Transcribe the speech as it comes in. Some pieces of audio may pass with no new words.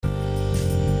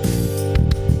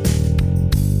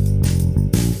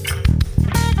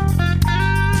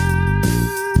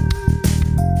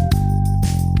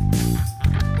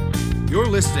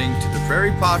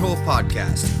Prairie Pothole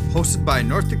Podcast, hosted by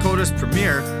North Dakota's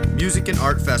premier music and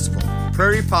art festival,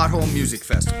 Prairie Pothole Music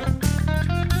Festival.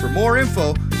 For more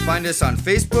info, find us on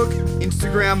Facebook,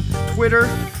 Instagram, Twitter,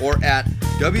 or at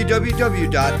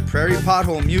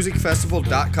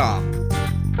www.prairiepotholemusicfestival.com.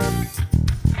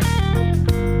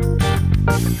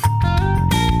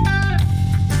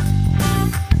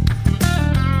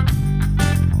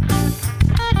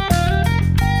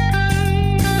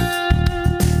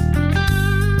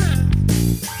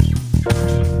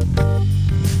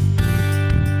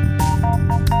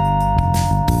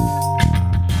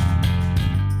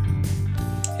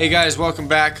 Hey guys, welcome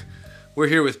back. We're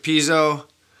here with Pizzo,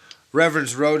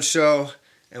 Reverend's Roadshow,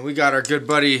 and we got our good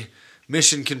buddy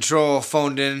Mission Control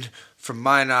phoned in from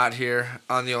Minot here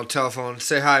on the old telephone.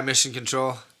 Say hi, Mission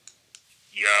Control.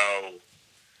 Yo.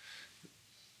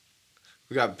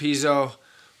 We got Pizzo.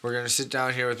 We're going to sit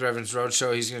down here with Reverend's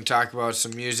Roadshow. He's going to talk about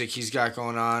some music he's got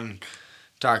going on,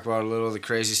 talk about a little of the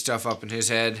crazy stuff up in his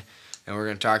head, and we're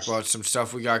going to talk about some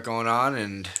stuff we got going on.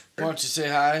 And why don't you say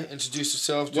hi, introduce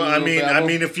yourself, Well, I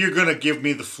mean, if you're gonna give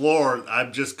me the floor,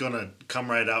 I'm just gonna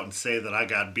come right out and say that I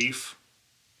got beef.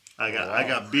 I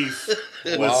got beef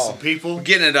with some people. We're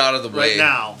getting it out of the way right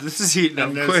now. This is heating up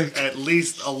And there's quick. at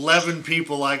least 11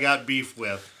 people I got beef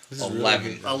with.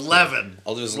 11. 11.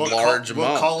 Oh, there's a large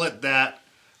amount. We'll call it that,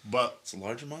 but It's a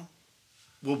large amount.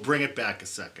 we'll bring it back a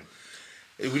second.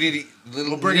 We need a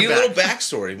little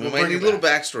backstory. We We'll might bring need it a little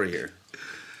back. backstory here.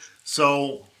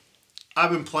 So, I've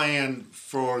been playing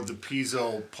for the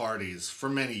Pizzo parties for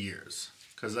many years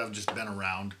because I've just been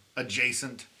around,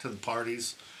 adjacent to the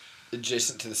parties.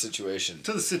 Adjacent to the situation.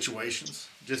 To the situations,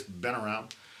 just been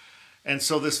around. And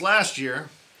so this last year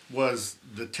was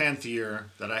the 10th year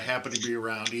that I happened to be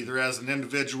around, either as an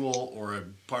individual or a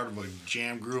part of a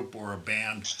jam group or a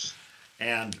band,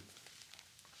 and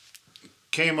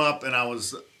came up and I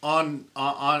was on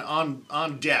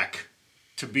deck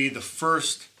to be the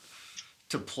first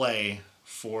to play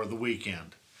for the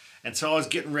weekend. And so I was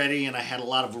getting ready and I had a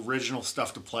lot of original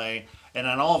stuff to play, and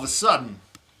then all of a sudden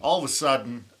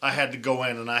I had to go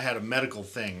in and I had a medical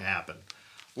thing happen.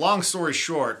 Long story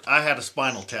short, I had a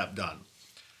spinal tap done.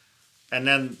 And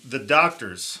then the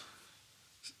doctors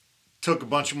took a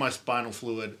bunch of my spinal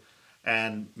fluid,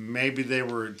 and maybe they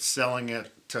were selling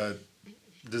it to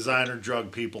designer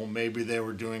drug people, maybe they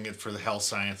were doing it for the health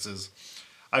sciences.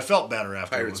 I felt better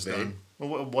after it was done.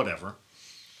 Whatever.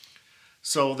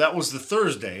 So that was the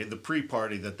Thursday, the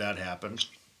pre-party that happened.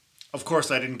 Of course,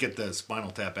 I didn't get the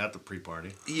spinal tap at the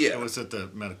pre-party. Yeah. It was at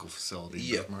the medical facility.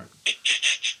 Yeah.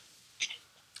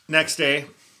 Next day,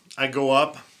 I go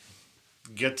up,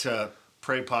 get to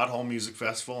Prairie Pothole Music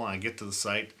Festival, and I get to the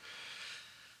site.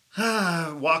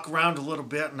 Walk around a little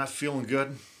bit, and I'm feeling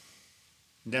good.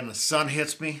 And then the sun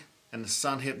hits me, and the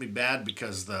sun hit me bad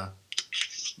because the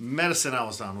medicine I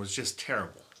was on was just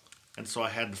terrible. And so I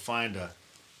had to find a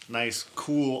nice,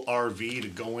 cool RV to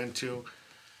go into.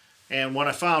 And when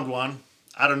I found one,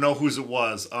 I don't know whose it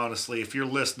was, honestly. If you're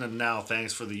listening now,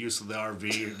 thanks for the use of the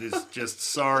RV. It's just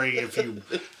sorry if you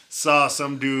saw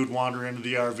some dude wander into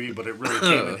the RV, but it really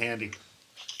came in handy.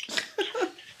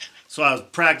 So I was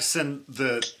practicing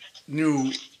the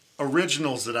new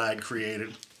originals that I had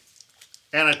created,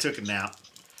 and I took a nap.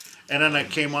 And then I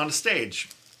came on the stage.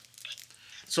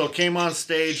 So I came on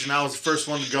stage, and I was the first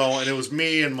one to go, and it was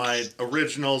me and my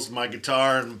originals, my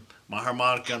guitar, and my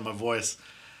harmonica, and my voice.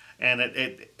 And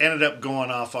it ended up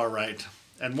going off all right.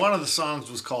 And one of the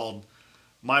songs was called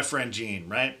My Friend Gene,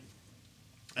 right?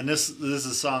 And this is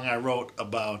a song I wrote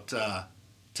about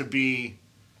to be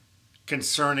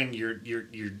concerning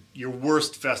your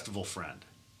worst festival friend.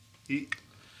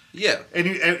 Yeah. And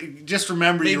you just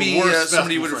remember Maybe your worst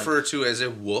somebody festival would friend. refer to as a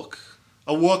wook.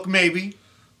 A wook, maybe.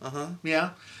 Uh-huh.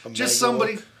 Yeah. A Just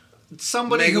mega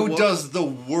somebody Mega who wook. does the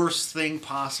worst thing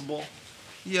possible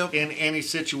Yep. in any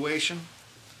situation.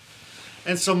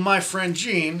 And so my friend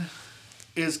Gene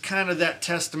is kind of that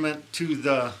testament to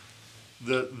the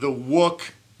wook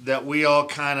that we all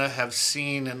kind of have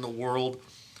seen in the world.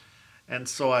 And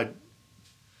so I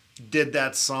did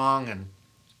that song and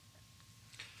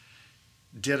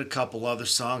did a couple other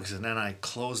songs, and then I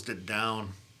closed it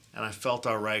down, and I felt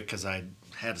all right because I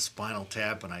had a spinal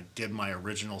tap, and I did my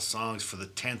original songs for the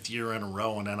 10th year in a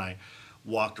row, and then I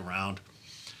walked around.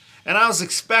 And I was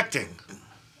expecting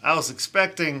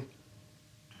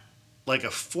like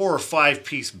a 4 or 5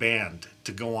 piece band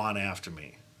to go on after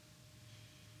me.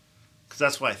 Because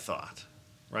that's what I thought,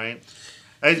 right?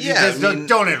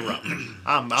 Don't interrupt me.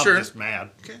 I'm Sure. just mad.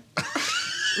 Okay.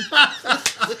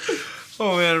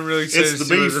 Oh man, I'm really excited It's to the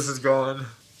see where beef. this is going.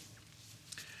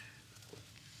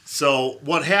 So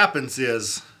what happens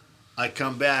is I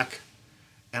come back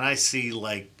and I see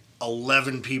like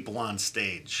 11 people on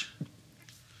stage.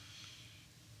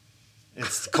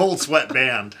 It's the Cold Sweat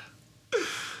Band.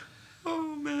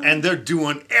 Oh, man. And they're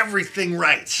doing everything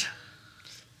right.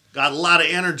 Got a lot of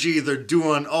energy. They're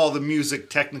doing all the music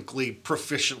technically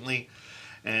proficiently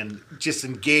and just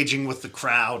engaging with the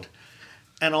crowd.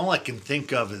 And all I can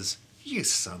think of is, you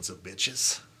sons of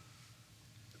bitches.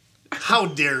 How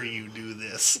dare you do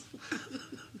this?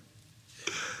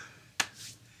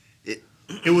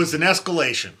 It was an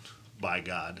escalation, by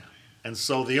God. And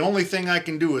so the only thing I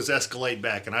can do is escalate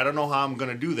back. And I don't know how I'm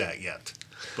going to do that yet.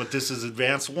 But this is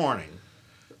advance warning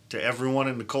to everyone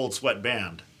in the Cold Sweat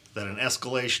Band that an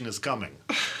escalation is coming.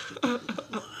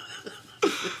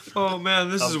 Oh, man,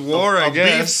 this is war, I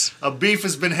guess. A beef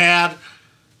has been had,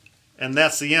 and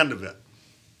that's the end of it.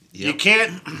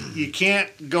 Yep. You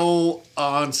can't go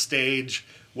on stage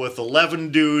with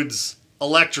 11 dudes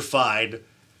electrified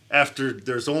after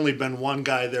there's only been one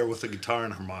guy there with a guitar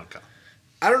and harmonica.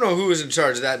 I don't know who was in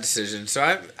charge of that decision,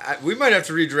 so we might have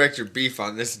to redirect your beef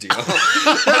on this deal. I'm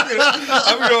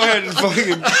gonna go ahead and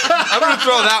I'm gonna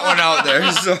throw that one out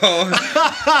there. So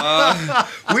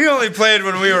we only played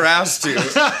when we were asked to.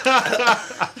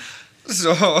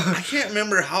 So I can't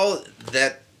remember how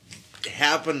that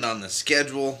happened on the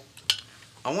schedule.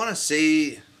 I want to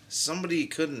say somebody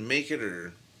couldn't make it,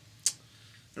 or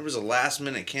there was a last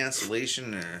minute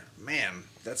cancellation, or man,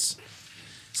 that's.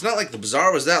 It's not like the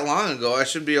Bazaar was that long ago. I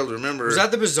should be able to remember. Was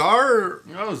that the Bazaar? Or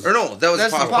no, that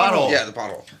was the Pothole. Yeah, the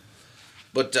Pothole.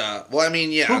 But, well, I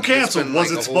mean, yeah. Who canceled?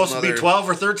 Was it supposed to be 12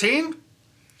 or 13?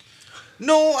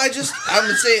 No, I'm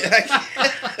saying,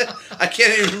 I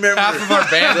can't even remember. Half of our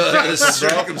band. The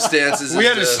circumstances. We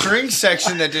had a string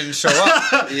section that didn't show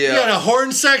up. Yeah. You had a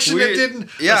horn section that didn't.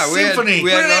 Yeah, symphony.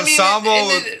 We had an ensemble,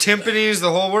 timpanis,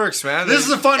 the whole works, man. This is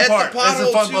the fun part. This is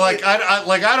the fun part.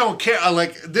 I don't care.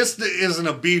 This isn't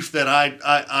a beef that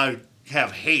I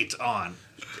have hate on.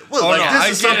 Well,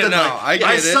 I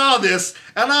saw this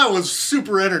and I was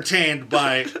super entertained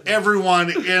by everyone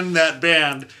in that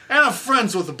band, and I'm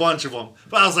friends with a bunch of them.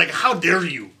 But I was like, "How dare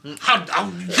you? How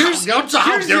here's dare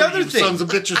the other you, thing. sons of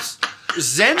bitches!"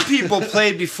 Zen People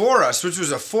played before us, which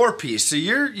was a 4-piece. So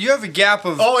you have a gap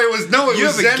of. Oh, it was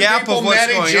Zen People,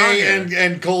 Matty J, on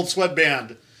and Cold Sweat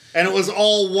Band, and it was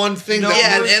all one thing.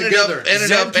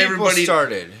 Everybody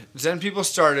started. Zen People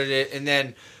started it, and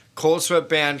then Cold Sweat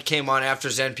Band came on after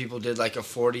Zen People did like a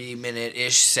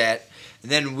 40-minute-ish set. And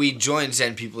then we joined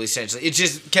Zen People, essentially. It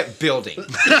just kept building, is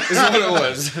what it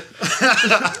was.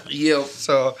 Yep.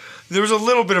 So there was a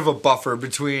little bit of a buffer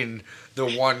between the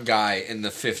one guy and the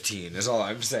 15, is all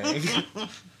I'm saying.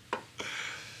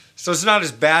 So it's not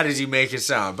as bad as you make it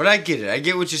sound. But I get it. I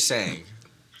get what you're saying.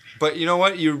 But you know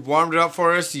what? You warmed it up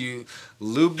for us. You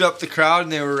lubed up the crowd,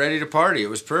 and they were ready to party. It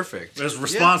was perfect. There's a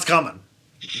response coming.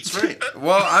 That's right.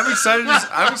 Well, I'm excited.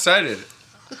 I'm excited.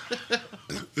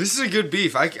 This is a good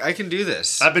beef. I can do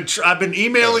this. I've been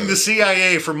emailing the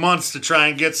CIA for months to try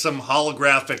and get some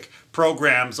holographic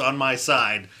programs on my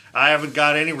side. I haven't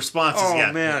got any responses yet.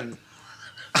 Oh man.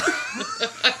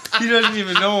 He doesn't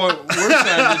even know what we're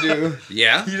trying to do.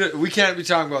 Yeah. We can't be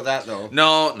talking about that though.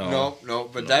 No.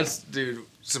 But that's, dude,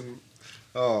 some.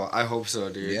 Oh, I hope so,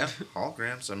 dude. Yeah.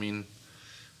 Holograms. I mean,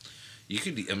 you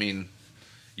could. I mean,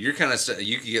 you're kind of.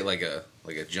 You could get like a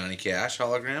Johnny Cash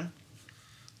hologram.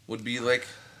 Would be like,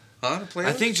 to play.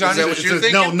 I think Is Johnny. that what you're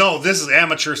thinking? No. This is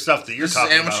amateur stuff that you're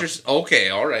talking about. Okay.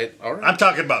 All right. I'm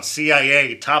talking about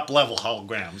CIA top level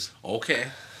holograms. Okay.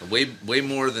 Way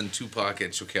more than Tupac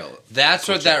and Chokella. That's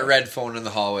what that red phone in the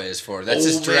hallway is for. That's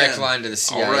his direct line to the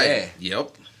CIA. All right.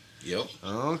 Yep.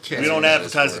 Okay. We don't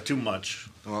advertise it too much.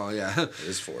 Well, yeah. It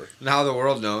is for. Now the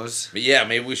world knows. But yeah,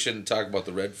 maybe we shouldn't talk about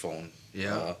the red phone.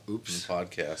 Yeah. Oops. In the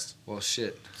podcast. Well,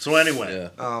 shit. So anyway.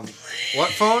 Yeah.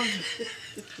 What phone?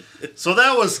 So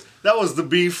that was the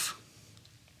beef.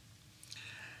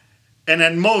 And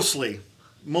then mostly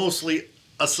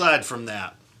aside from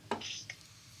that,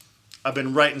 I've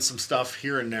been writing some stuff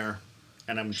here and there,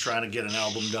 and I'm trying to get an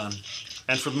album done.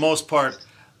 And for the most part,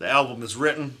 the album is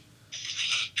written,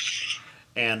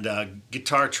 and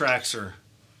guitar tracks are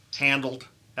handled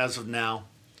as of now.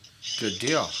 Good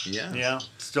deal. Yeah.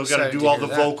 Still got to do all the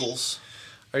vocals.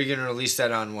 Are you going to release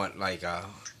that on what, like a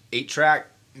 8-track,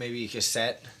 maybe a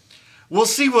cassette? We'll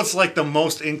see what's like the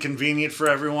most inconvenient for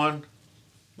everyone.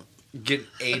 Get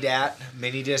ADAT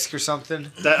mini disc or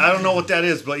something? I don't know what that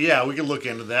is, but yeah, we can look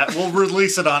into that. We'll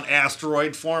release it on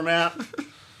Asteroid format.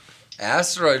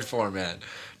 Asteroid format.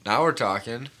 Now we're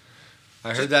talking.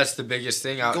 I heard that's the biggest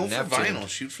thing out in Neptune. Go for vinyl.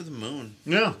 Shoot for the moon.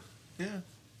 Yeah.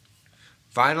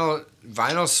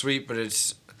 Vinyl's sweet, but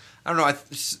it's... I don't know.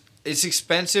 It's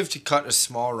expensive to cut a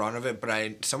small run of it,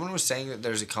 but someone was saying that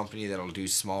there's a company that'll do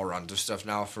small runs of stuff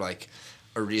now for like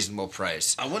a reasonable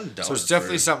price. I wouldn't doubt So it's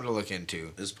definitely something to look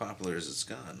into. As popular as it's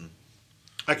gotten.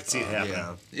 I can see it happening.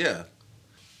 Yeah. Yeah.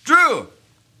 Drew,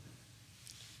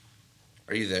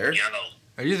 Are you there? Yo.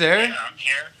 are you there? Yeah,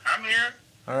 I'm here.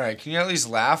 All right. Can you at least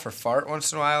laugh or fart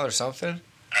once in a while or something?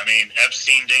 I mean,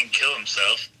 Epstein didn't kill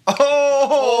himself.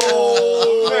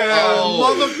 Oh,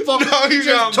 Motherfucker! Now you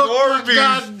got more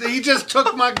beef. He just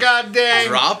took my goddamn.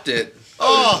 Dropped it.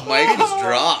 Oh, Mike is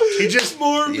dropped. he just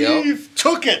more Yep. beef.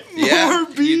 took it. Yeah. More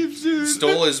beef, dude.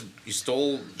 You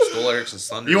stole Erickson's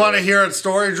thunder. You want to hear a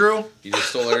story, Drew? You just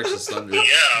stole Erickson's thunder.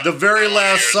 Yeah. The very I wanna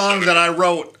last hear a song story. that I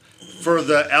wrote for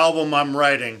the album I'm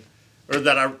writing, or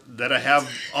that I have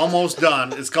almost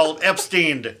done, is called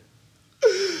Epstein.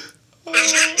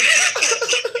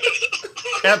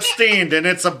 Epstein, and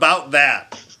it's about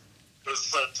that. That's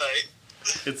so tight.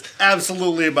 It's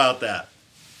absolutely about that.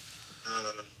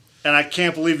 And I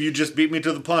can't believe you just beat me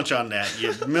to the punch on that,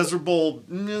 you miserable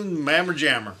mammer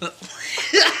jammer.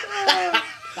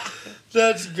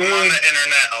 That's I'm on good. the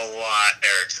internet a lot,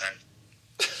 Erickson.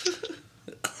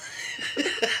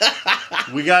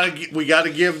 We gotta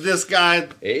give this guy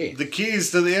Hey. the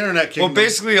keys to the internet Well, kingdom.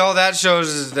 basically, all that shows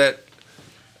is that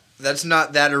that's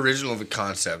not that original of a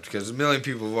concept because a million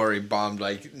people have already bombed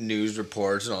like news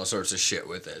reports and all sorts of shit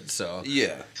with it. So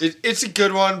Yeah. it's a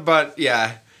good one, but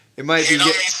yeah, it might be You know,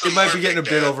 it's it might be more getting a big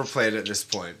bit dad. overplayed at this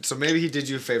point. So maybe he did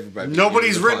you a favor by beating you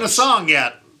Nobody's to the written a punch. song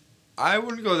yet. I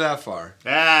wouldn't go that far.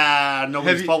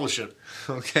 Nobody's Have you- published it.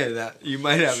 Okay, that you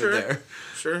might have Sure. it there.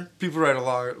 Sure. People write a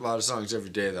lot of songs every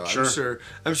day, though. Sure.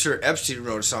 I'm sure Epstein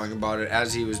wrote a song about it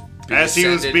as he was being As he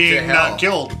was ascended being to hell.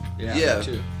 killed. Yeah, Yeah. that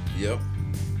too. Yep.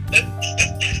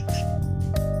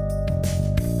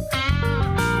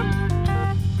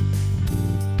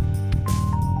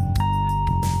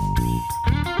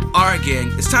 Alright,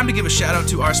 gang, it's time to give a shout out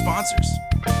to our sponsors.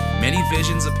 Many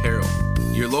Visions Apparel,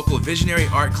 your local visionary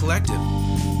art collective.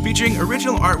 Featuring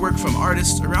original artwork from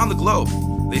artists around the globe.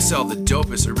 They sell the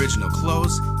dopest original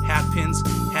clothes, hat pins,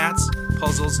 hats,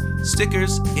 puzzles,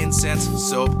 stickers, incense,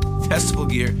 soap, festival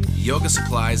gear, yoga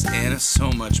supplies, and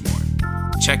so much more.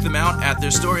 Check them out at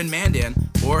their store in Mandan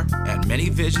or at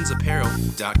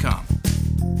manyvisionsapparel.com.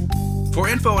 For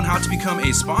info on how to become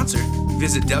a sponsor,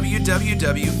 visit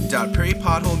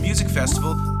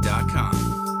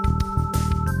www.prairiepotholemusicfestival.com.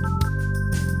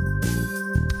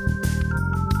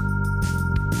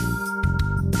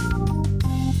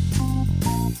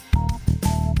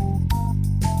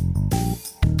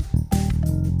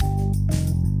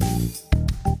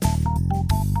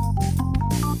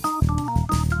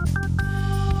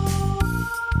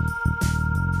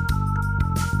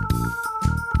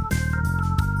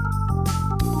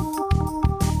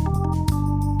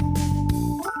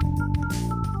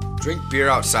 Drink beer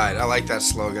outside. I like that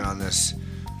slogan on this.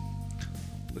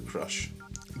 The crush.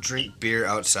 Drink beer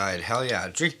outside. Hell yeah.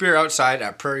 Drink beer outside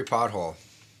at Prairie Pothole.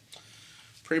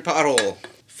 Prairie Pothole,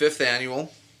 5th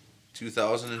annual,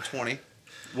 2020.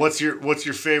 What's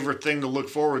your favorite thing to look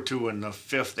forward to in the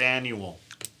 5th annual?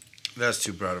 That's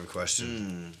too broad of a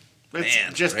question. It's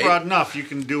Man, just right? broad enough. You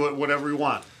can do it whatever you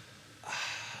want.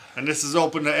 And this is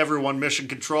open to everyone. Mission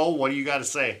Control, what do you got to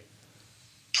say?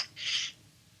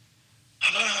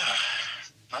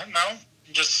 I don't know. I'm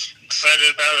just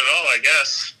excited about it all, I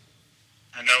guess.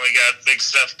 I know we got big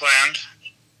stuff planned.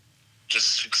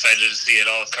 Just excited to see it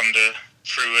all come to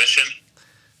fruition.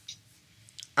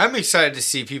 I'm excited to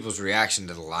see people's reaction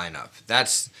to the lineup.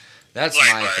 That's my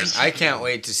Likewise. thing. I can't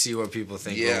wait to see what people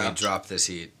think when Yeah. we drop this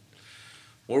heat.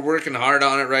 We're working hard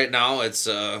on it right now. It's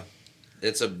a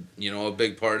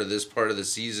big part of this part of the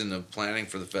season of planning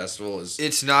for the festival is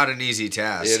It's not an easy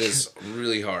task. it is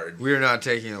really hard. We're not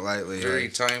taking it lightly. Very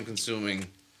time consuming.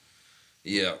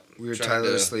 Yeah. We're Trying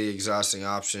tirelessly exhausting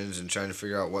options and trying to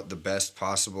figure out what the best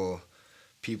possible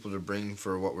people to bring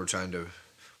for what we're trying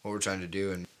to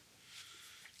do and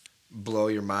blow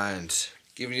your minds.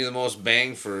 giving you the most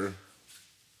bang for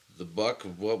the buck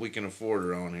of what we can afford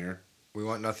around here. We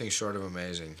want nothing short of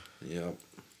amazing. Yep.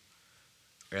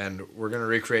 And we're going to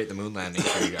recreate the moon landing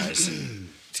for you guys.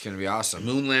 It's going to be awesome.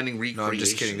 Moon landing No, recreations. I'm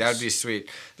just kidding. That would be sweet.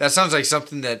 That sounds like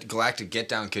something that Galactic Get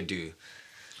Down could do.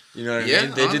 You know what I Yeah,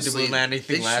 mean? They did the honestly, moon landing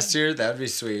thing they last year. That would be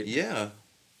sweet. Yeah,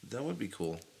 that would be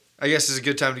cool. I guess it's a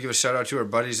good time to give a shout out to our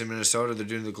buddies in Minnesota. They're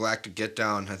doing the Galactic Get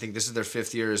Down. I think this is their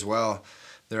 5th year as well.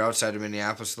 They're outside of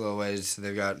Minneapolis a little ways.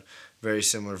 They've got very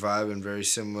similar vibe and very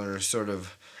similar sort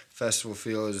of festival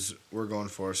feel as we're going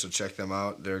for. So check them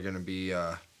out. They're going to be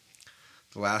the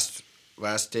last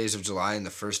days of July and the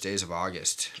first days of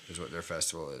August is what their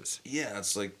festival is. Yeah,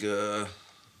 it's like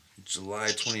July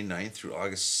 29th through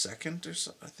August 2nd or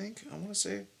so, I think. I want to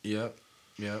say. Yep.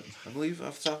 I believe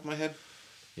off the top of my head.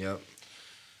 Yep.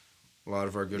 A lot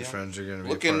of our good Yeah. friends are going to be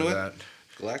Look part into of it. that.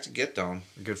 Galactic Get Down.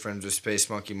 Good friends with Space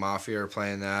Monkey Mafia are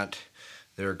playing that.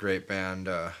 They're a great band.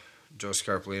 Joe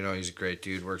Scarpolino, he's a great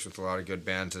dude. Works with a lot of good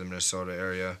bands in the Minnesota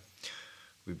area.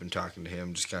 We've been talking to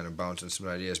him, just kind of bouncing some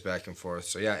ideas back and forth.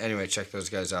 So yeah, anyway, check those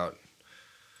guys out.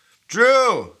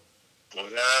 Drew!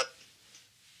 What up?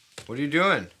 What are you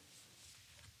doing?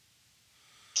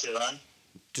 Chillin'?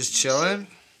 Just chilling?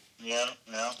 Yeah,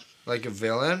 yeah. Like a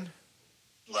villain?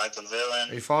 Like a Are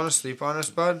villain. you falling asleep on us,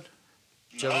 bud?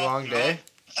 Did you have a long day?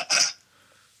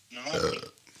 No.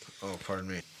 Oh, pardon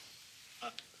me.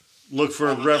 Look for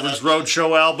Reverend's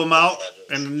Roadshow album out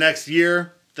in the next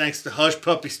year, thanks to Hush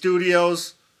Puppy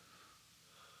Studios.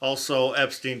 Also,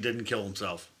 Epstein didn't kill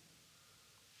himself.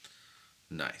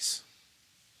 Nice.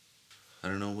 I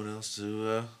don't know what else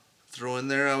to throw in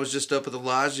there. I was just up at the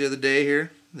lodge the other day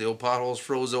here. The old potholes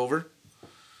froze over.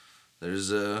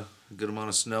 There's a good amount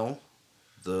of snow.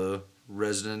 The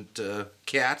resident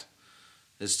cat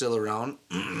is still around.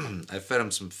 I fed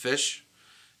him some fish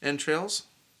entrails.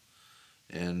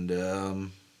 And,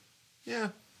 yeah.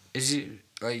 Is he,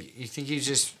 like, you think he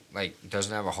just, like,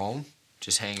 doesn't have a home?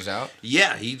 Just hangs out?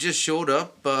 Yeah, he just showed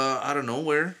up out of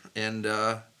nowhere. And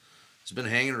he's been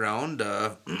hanging around.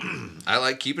 I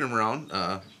like keeping him around.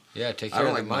 Yeah, take I care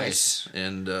don't of the like mice. mice.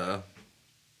 And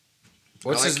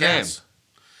What's I like his cats. name?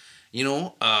 You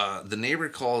know, the neighbor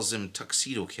calls him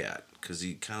Tuxedo Cat because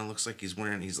he kind of looks like he's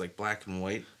like black and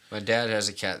white. My dad has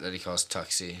a cat that he calls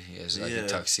Tuxie. He has like Yeah. a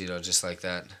tuxedo just like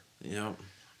that. Yeah,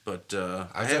 but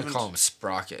I was gonna call him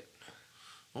Sprocket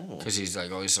Oh, because he's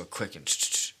like always so quick and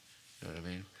you know what I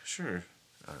mean? sure,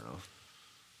 I don't know.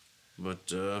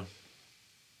 but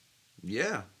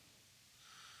yeah,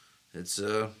 it's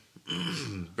a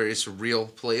very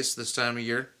surreal place this time of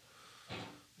year.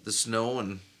 The snow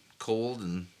and cold,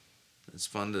 and it's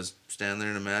fun to stand there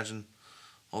and imagine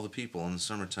all the people in the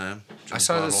summertime. I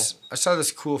saw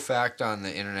this cool fact on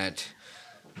the internet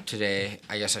today.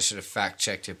 I guess I should have fact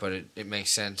checked it, but it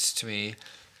makes sense to me.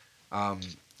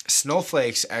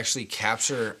 Snowflakes actually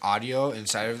capture audio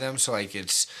inside of them, so like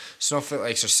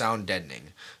snowflakes are sound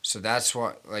deadening. So that's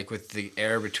what, like with the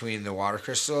air between the water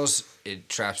crystals, it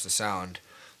traps the sound.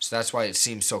 So that's why it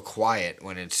seems so quiet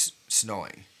when it's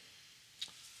snowing.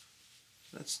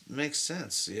 That makes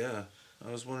sense. Yeah,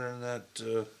 I was wondering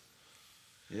that.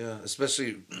 Yeah,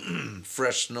 especially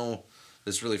fresh snow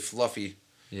that's really fluffy.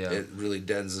 Yeah. It really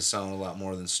deadens the sound a lot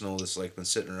more than snow that's like been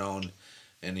sitting around,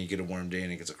 and you get a warm day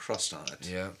and it gets a crust on it.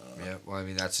 Yeah. Yeah. Well, I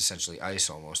mean that's essentially ice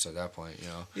almost at that point, you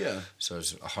know. Yeah. So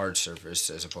it's a hard surface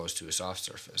as opposed to a soft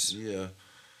surface. Yeah.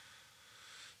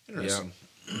 Interesting.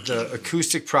 The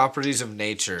acoustic properties of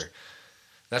nature.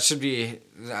 That should be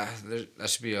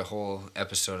a whole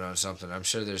episode on something. I'm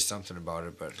sure there's something about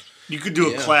it, but You could do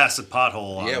a Yeah. class at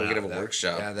Pothole on Yeah, that. we could have a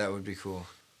workshop. yeah, that would be cool.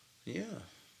 Yeah.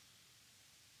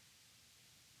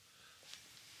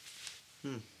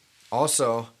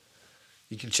 Also,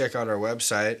 you can check out our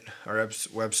website. Our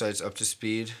website's up to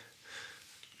speed.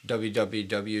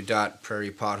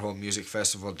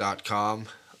 www.prairiepotholemusicfestival.com.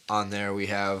 On there we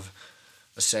have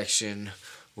a section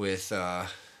with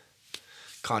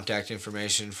contact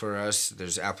information for us.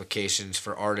 There's applications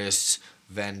for artists,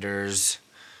 vendors,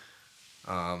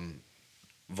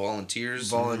 Volunteers.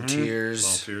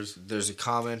 Volunteers. There's a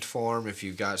comment form if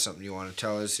you've got something you want to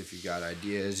tell us, if you've got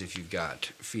ideas, if you've got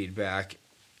feedback,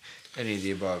 any of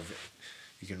the above.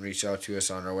 You can reach out to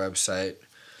us on our website.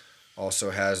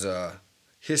 Also has a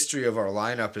history of our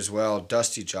lineup as well.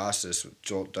 Dusty Justice with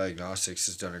Jolt Diagnostics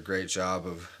has done a great job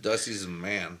of, Dusty's a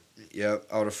man.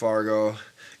 out of Fargo.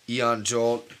 Eon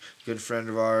Jolt, good friend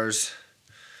of ours.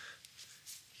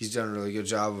 He's done a really good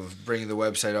job of bringing the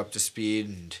website up to speed,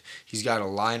 and he's got a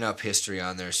lineup history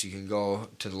on there, so you can go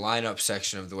to the lineup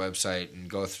section of the website and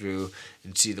go through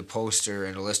and see the poster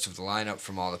and a list of the lineup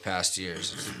from all the past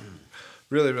years. It's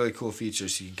really, really cool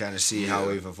features. So you can kind of see how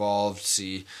we've evolved,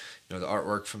 see the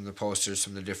artwork from the posters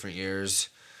from the different years.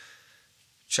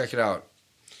 Check it out.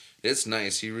 It's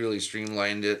nice. He really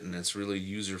streamlined it, and it's really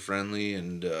user friendly.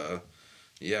 And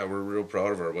yeah, we're real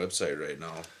proud of our website right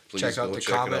now. Please Check out go the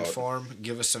check it comment out. form.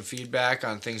 Give us some feedback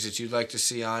on things that you'd like to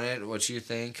see on it, what you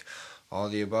think, all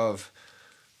the above.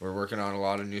 We're working on a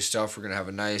lot of new stuff. We're gonna have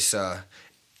a nice. We're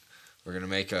gonna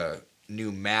make a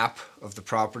new map of the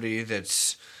property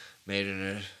that's made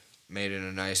in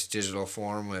a nice digital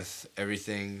form with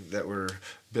everything that we're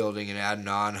building and adding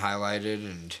on highlighted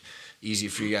and easy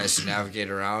for you guys to navigate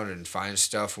around and find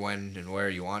stuff when and where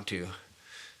you want to.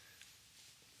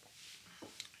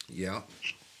 Yeah.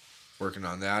 Working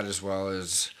on that, as well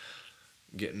as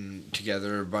getting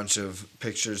together a bunch of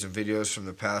pictures and videos from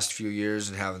the past few years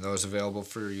and having those available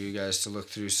for you guys to look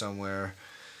through somewhere.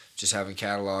 Just having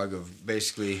catalog of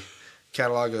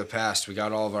the past. We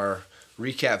got all of our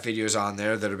recap videos on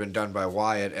there that have been done by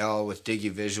Wyatt L with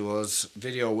Diggy Visuals,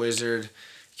 Video Wizard.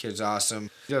 Kid's awesome.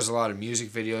 He does a lot of music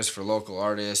videos for local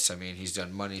artists. I mean, he's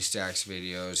done Money Stacks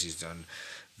videos. He's done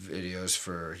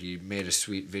videos he made a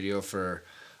sweet video for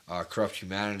Corrupt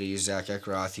Humanity, Zach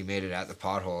Eckroth. He made it at the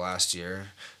Pothole last year.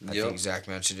 I think Zach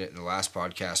mentioned it in the last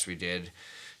podcast we did.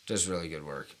 Does really good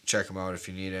work. Check him out if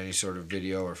you need any sort of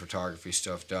video or photography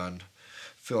stuff done.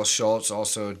 Phil Schultz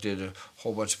also did a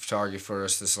whole bunch of photography for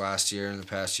us this last year and the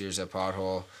past years at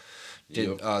Pothole.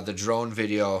 Did the drone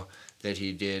video that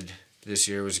he did this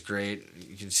year was great.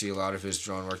 You can see a lot of his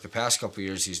drone work. The past couple of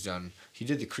years he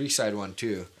did the Creekside one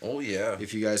too. Oh yeah.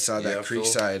 If you guys saw that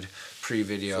Creekside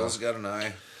pre-video. Phil's got an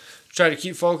eye. Try to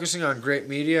keep focusing on great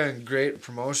media and great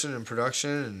promotion and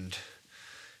production, and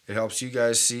it helps you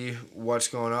guys see what's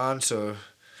going on so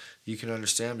you can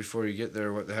understand before you get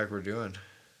there what the heck we're doing.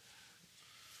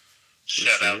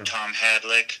 Shout out Tom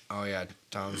Hadlick. Oh yeah,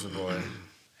 Tom's the boy.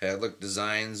 Hadlick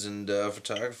Designs and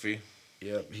Photography.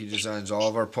 Yep, he designs all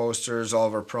of our posters, all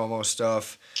of our promo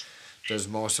stuff, does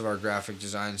most of our graphic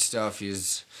design stuff.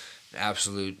 He's an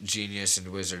absolute genius and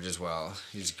wizard as well.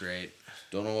 He's great.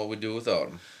 Don't know what we'd do without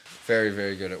him. Very,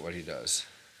 very good at what he does.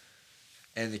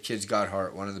 And the kid's got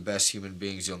heart. One of the best human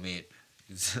beings you'll meet.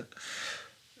 He's a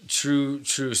true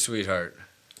sweetheart.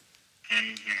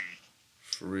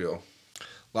 For real.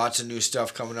 Lots of new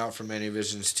stuff coming out from Many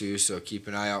Visions too, so keep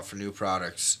an eye out for new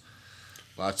products.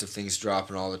 Lots of things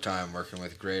dropping all the time, working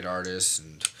with great artists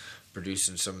and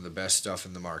producing some of the best stuff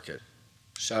in the market.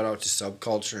 Shout out to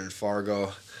Subculture and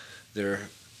Fargo. They're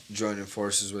joining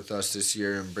forces with us this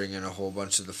year and bringing a whole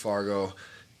bunch of the Fargo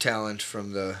talent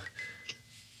from the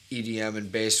EDM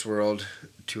and bass world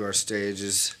to our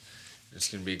stages. It's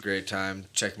going to be a great time.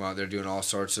 Check them out. They're doing all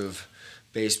sorts of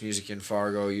bass music in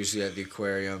Fargo, usually at the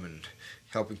aquarium, and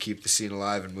helping keep the scene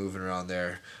alive and moving around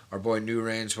there. Our boy New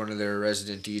Rain's one of their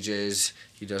resident DJs.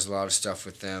 He does a lot of stuff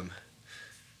with them.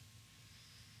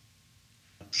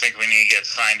 I think we need to get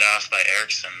signed off by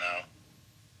Erickson, though.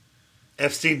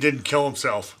 Epstein didn't kill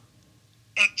himself.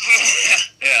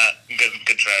 Yeah,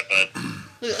 good try, bud.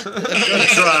 Good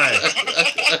try.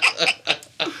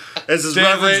 This is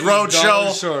Reverend's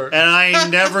Roadshow, and I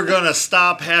ain't never going to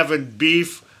stop having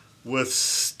beef with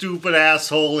stupid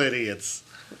asshole idiots.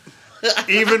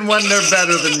 Even when they're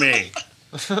better than me.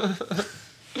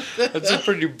 That's a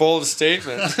pretty bold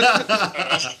statement.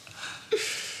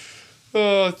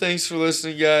 Oh, thanks for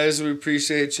listening, guys. We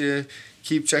appreciate you.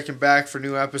 Keep checking back for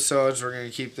new episodes. We're going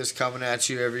to keep this coming at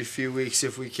you every few weeks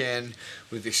if we can,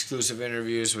 with exclusive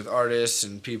interviews with artists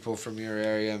and people from your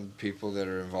area and people that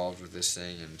are involved with this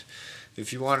thing. And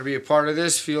if you want to be a part of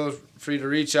this, feel free to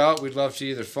reach out. We'd love to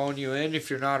either phone you in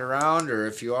if you're not around, or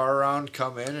if you are around,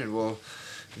 come in and we'll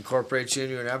incorporate you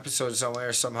into an episode some way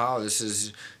or somehow. This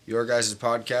is your guys'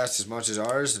 podcast as much as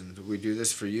ours, and we do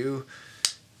this for you,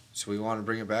 so we want to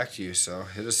bring it back to you. So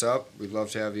hit us up. We'd love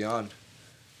to have you on.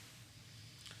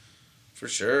 For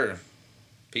sure.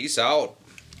 Peace out.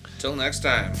 Till next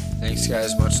time. Thanks,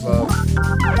 guys. Much love.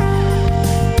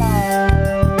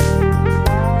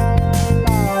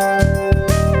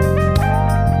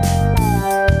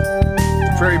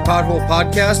 The Prairie Pothole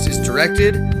Podcast is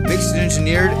directed, mixed and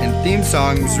engineered, and theme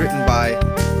song was written by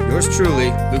yours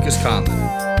truly, Lucas Conlon.